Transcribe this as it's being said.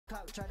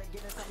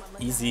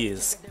Easy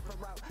is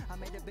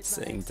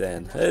saying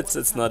Dan.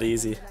 It's not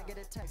easy.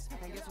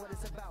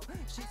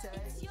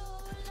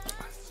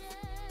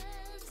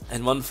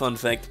 And one fun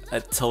fact, I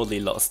totally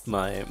lost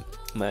my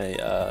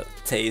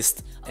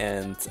taste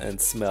and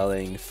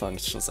smelling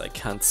functions. I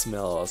can't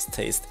smell or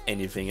taste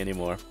anything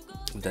anymore.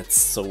 That's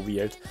so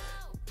weird.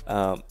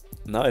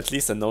 Now at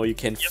least I know you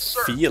can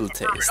feel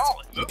taste,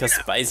 because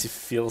spicy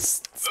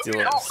feels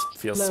still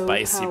feels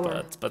spicy,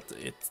 but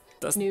it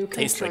doesn't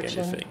taste like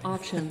anything.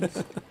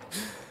 Options.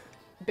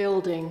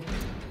 Building.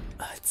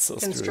 It's so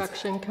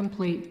Construction screwed.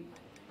 complete.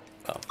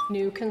 Oh.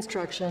 New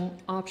construction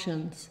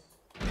options.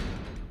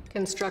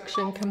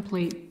 Construction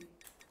complete.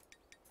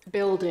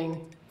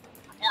 Building.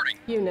 Reporting.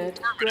 Unit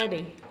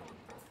ready.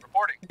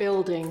 Reporting.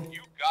 Building. You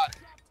got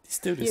it. This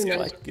dude is Unit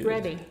quite good.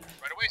 ready.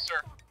 Right away,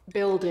 sir.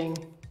 Building.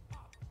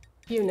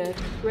 Unit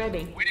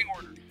ready. Waiting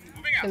orders.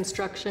 Moving out.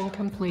 Construction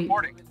complete.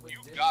 Reporting.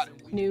 You got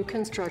it. New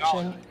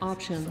construction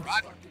options.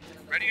 Roger.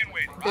 Ready and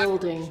waiting. Roger.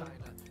 Building.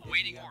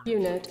 Waiting orders.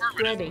 Unit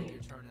ready.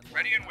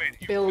 Ready and waiting.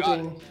 You got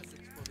Building.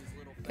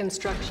 it.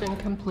 Construction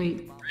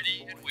complete.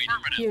 Ready and waiting.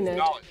 Unit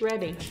Acknowledged.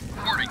 ready.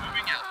 Reporting.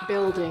 Moving out.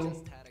 Building.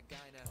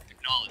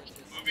 Acknowledged.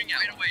 Moving out.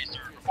 Right away, sir.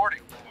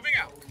 Reporting. Moving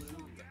out.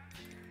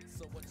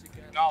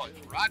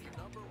 Acknowledged. Roger.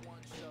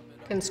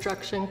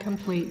 Construction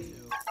complete.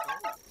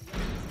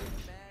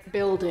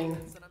 Building.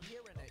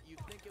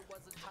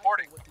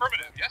 Reporting.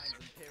 Affirmative. Yes, sir.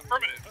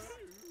 Affirmative.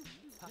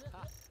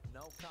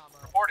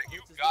 Reporting.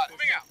 You got it.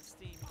 Moving out.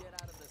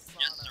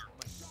 Yes, sir.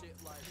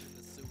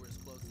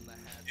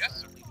 Yes,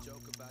 sir.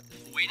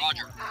 Waiting.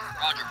 Roger.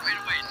 Roger. Right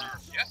away, sir.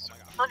 Yes, sir.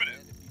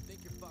 Affirmative.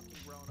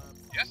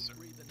 Yes, sir.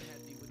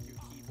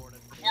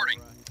 Reporting.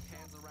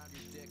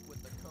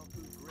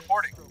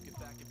 Reporting.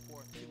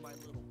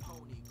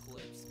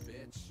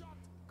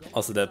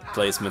 Also, that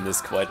placement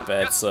is quite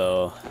bad,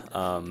 so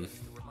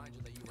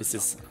this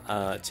is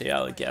JR,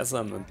 I guess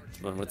I'm not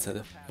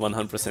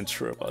 100%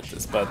 sure about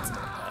this, but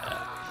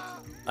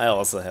I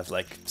also have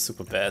like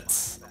super bad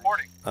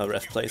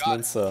ref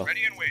placement, so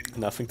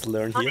nothing to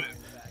learn here.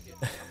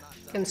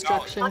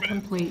 Construction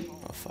complete.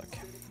 Oh fuck.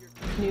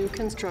 New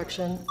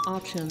construction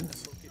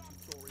options.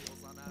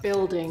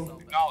 Building.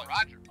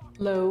 Roger.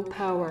 Low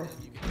power.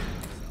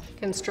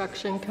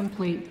 Construction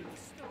complete.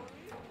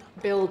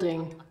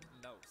 Building.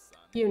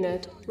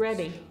 Unit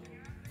ready.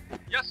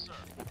 Yes, sir.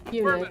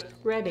 Unit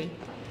ready.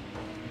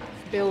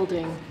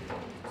 Building.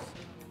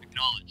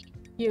 Acknowledged.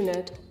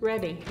 Unit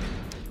ready.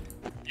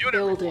 Unit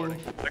Building.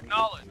 reporting.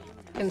 Acknowledged.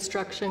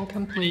 Construction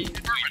complete.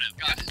 Affirmative.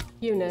 Got it.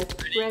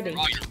 Unit ready.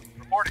 Roger.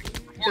 Reporting.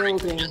 Reporting.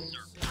 Building. Yes, sir.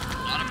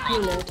 Not a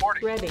problem. Unit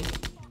Reporting. ready.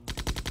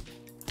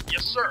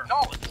 Yes, sir.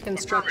 Acknowledged.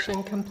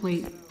 Construction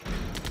complete.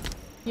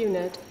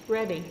 Unit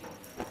ready.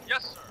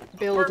 Yes, sir.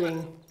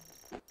 Building.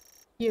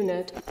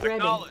 Unit ready.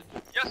 Acknowledged.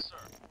 Yes,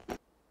 sir.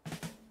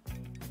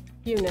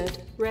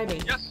 Unit ready.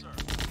 Yes, sir.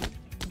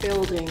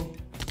 Building.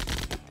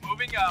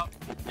 Moving out.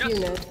 Yes,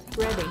 Unit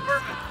sir. ready.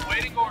 Affirmative.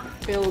 Waiting order.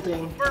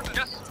 Building. Affirmative.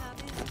 Yes,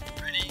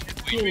 sir. Ready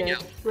and moving Unit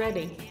out.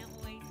 ready.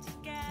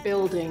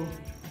 Building.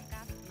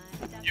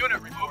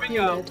 Unit moving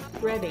out. Unit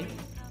ready.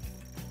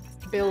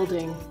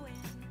 Building.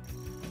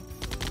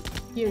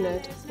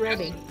 Unit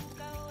ready.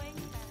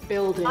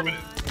 Building.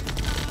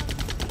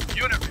 Affirmative.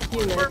 Unit report.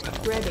 Unit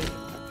Affirmative. ready.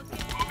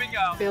 Moving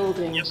out.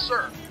 Building. Yes,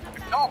 sir.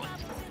 Acknowledged.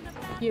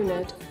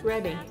 Unit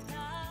ready.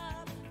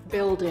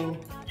 Building.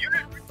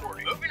 Unit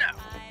reporting. Moving out.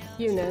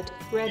 Unit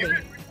ready.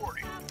 Unit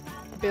reporting.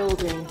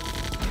 Building.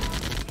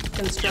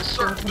 Yes,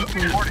 sir. Construction Moving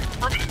complete. reporting.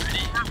 Affirmative.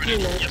 Affirmative.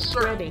 Unit Yes,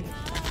 sir. ready.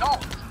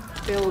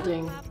 Acknowledged.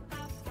 Building.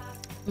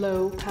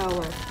 Low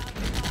power.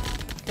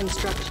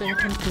 Construction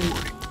complete.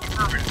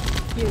 Affirmative.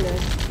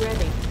 Unit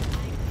ready.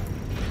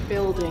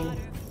 Building.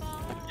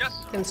 Yes,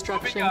 sir.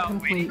 Construction moving out.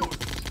 complete. Waiting orders.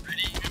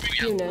 Ready.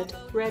 Moving out. Unit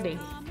ready.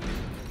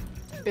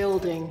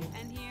 Building.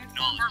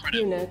 Affirmative.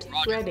 Unit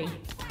Roger. ready.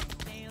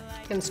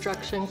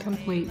 Construction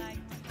complete.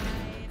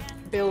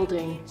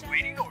 Building.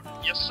 Waiting order.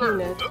 Yes, sir.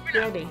 Unit Moving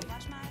ready.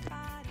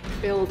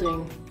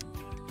 Building.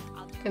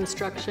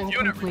 Construction out.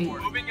 Unit complete.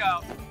 report. Moving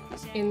out.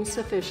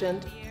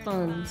 Insufficient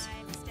funds.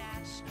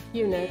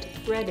 Unit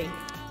ready.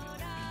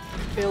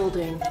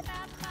 Building.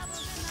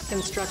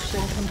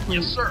 Construction complete.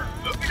 Yes, sir.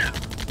 Moving out.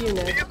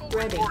 Unit Vehicle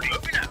ready. reporting.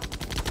 Moving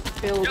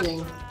out.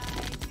 Building.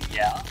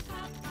 Yeah.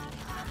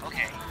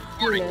 Okay.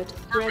 Reporting. Unit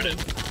ready.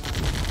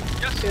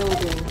 Yes, sir.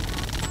 Building.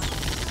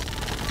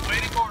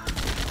 Waiting order.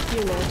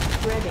 Unit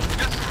ready.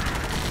 Yes, sir.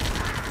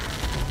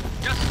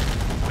 Yes,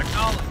 sir.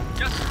 Acknowledge.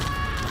 Yes, sir.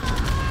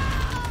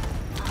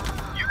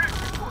 Unit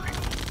reporting.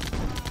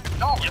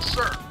 Acknowledge. Yes,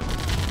 sir.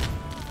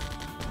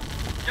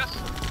 Yes,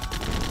 sir.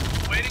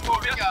 Waiting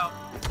order. Moving out.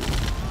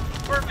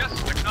 Yes,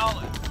 sir.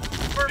 Acknowledge.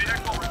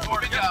 Vehicle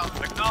reporting out.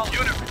 Acknowledge.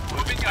 Unit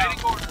moving out.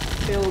 Waiting order.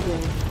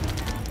 Building.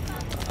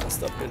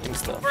 Stop building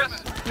stuff. Yes,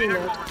 sir. Unit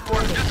Vehicle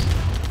report. ready. Yes, sir.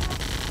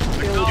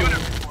 Building.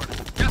 Unit reporting.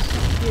 Yes,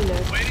 sir.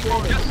 Unit Waiting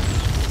order. ready. Yes,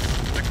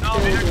 sir.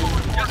 Acknowledge. Building. Vehicle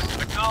report.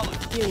 Yes,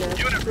 acknowledge.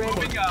 Unit ready.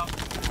 moving out.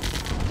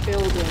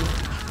 Building.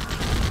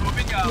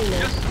 Moving out. Unit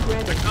Yes, sir.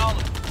 ready.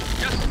 Acknowledge.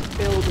 Yes, sir.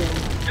 Building.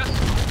 Yes,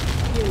 sir.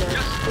 Unit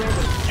Yes, sir.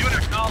 ready. Unit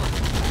acknowledge.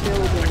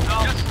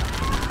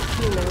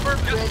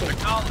 Affirmative. Yes, ready.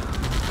 acknowledged.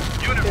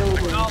 Unit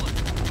Building. acknowledged.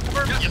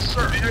 Affirmative. Yes,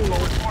 sir. Vehicle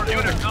Unit reporting.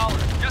 Unit ready.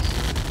 acknowledged. Yes,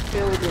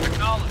 Building.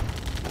 acknowledged.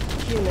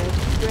 Unit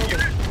ready.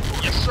 Unit.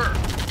 Yes, sir.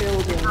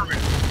 Building.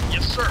 Affirmative.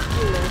 Yes, sir.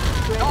 Unit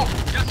No.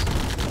 ready. Yes.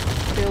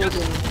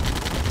 Building.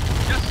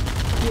 Yes.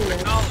 Unit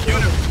Acknowledged.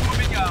 ready. Unit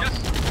moving out. Yes.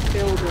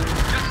 Building.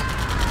 Yes.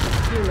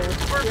 Unit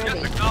Affirmative. Yes,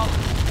 ready. acknowledged.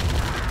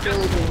 Yes.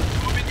 Building.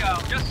 Moving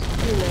out. Yes.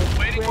 Unit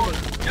Waiting ready.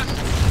 order. Yes.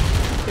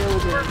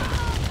 Building. Affirmative.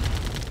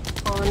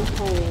 On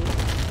hold.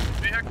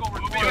 Vehicle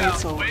moving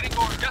Cancel. out. Waiting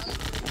order. Yes.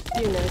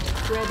 Unit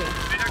ready.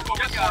 Vehicle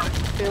moving out.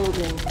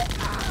 Building.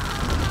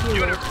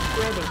 Unit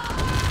ready.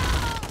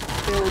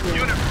 Building.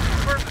 Unit.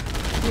 Affirmative.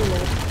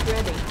 Unit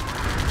ready.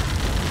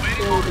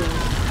 Waiting order. Building.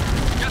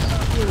 Yes.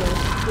 Unit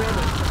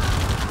ready.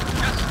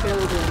 Yes.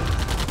 Building.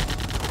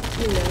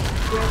 Unit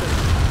ready.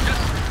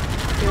 Yes.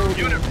 Building.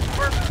 Unit.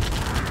 Affirmative.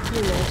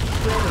 Unit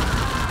ready.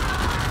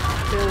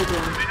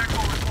 Building.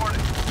 Vehicle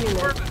reporting. Unit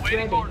Affirmative. Waiting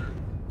ready. order.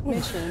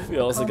 Mission We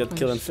also got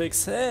kill and accomplished.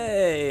 fix.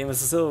 Hey,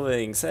 Mr.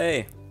 Silverwings,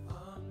 hey.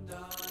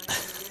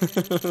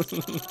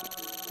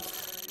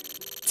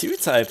 2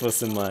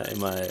 typos in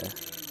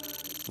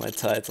my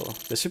title.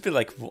 There should be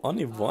like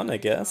only 1, I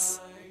guess.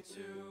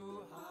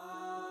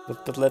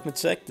 But let me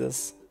check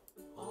this.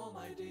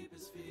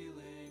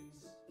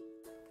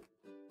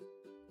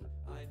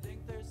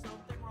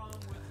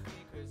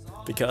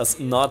 Because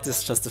not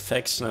is just a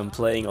faction I'm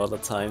playing all the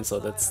time, so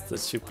that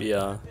should be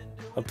a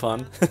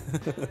pun.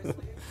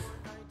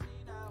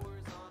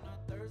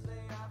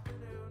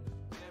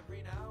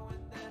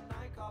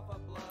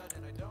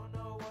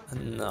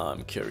 Now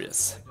I'm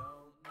curious.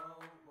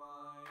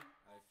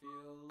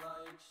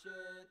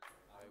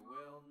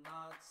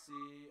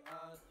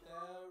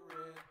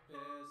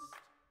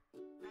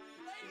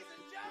 Ladies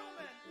and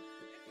gentlemen,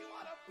 if you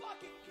want to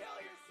fucking kill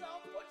yourself,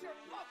 put your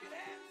fucking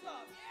hands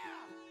up.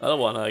 Yeah. Other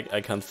one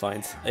I can't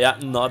find. Yeah,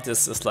 not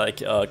this is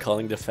like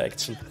calling the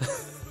faction.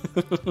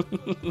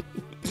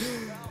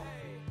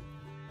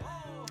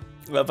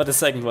 Well, but the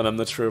second one I'm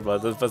not sure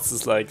about. But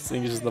it's like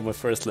English is not my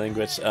first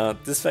language.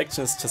 This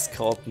faction is just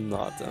called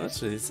not. I'm not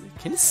sure.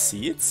 Can you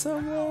see it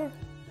somewhere?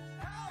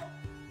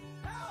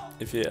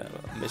 If you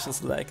mission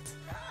select.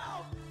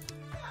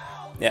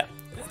 Yeah,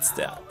 it's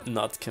there.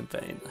 Not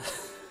campaign.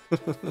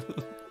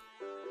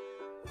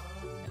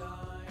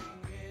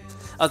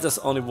 Oh, there's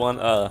only one.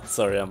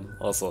 Sorry, I'm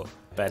also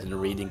bad in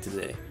reading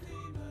today.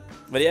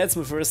 But yeah, it's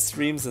my first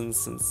stream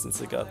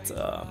since I got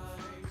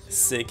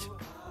sick,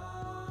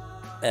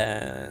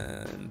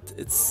 and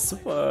it's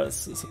super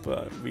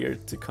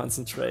weird to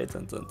concentrate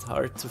and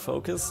hard to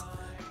focus.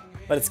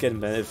 But it's getting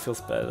better. It feels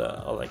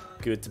better. Or like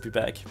good to be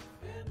back.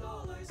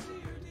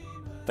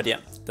 But yeah,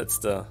 that's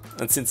the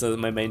and since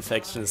my main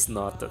faction is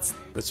not,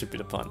 that should be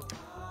the pun.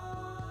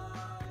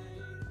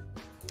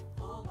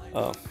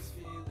 Oh,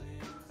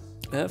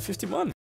 51.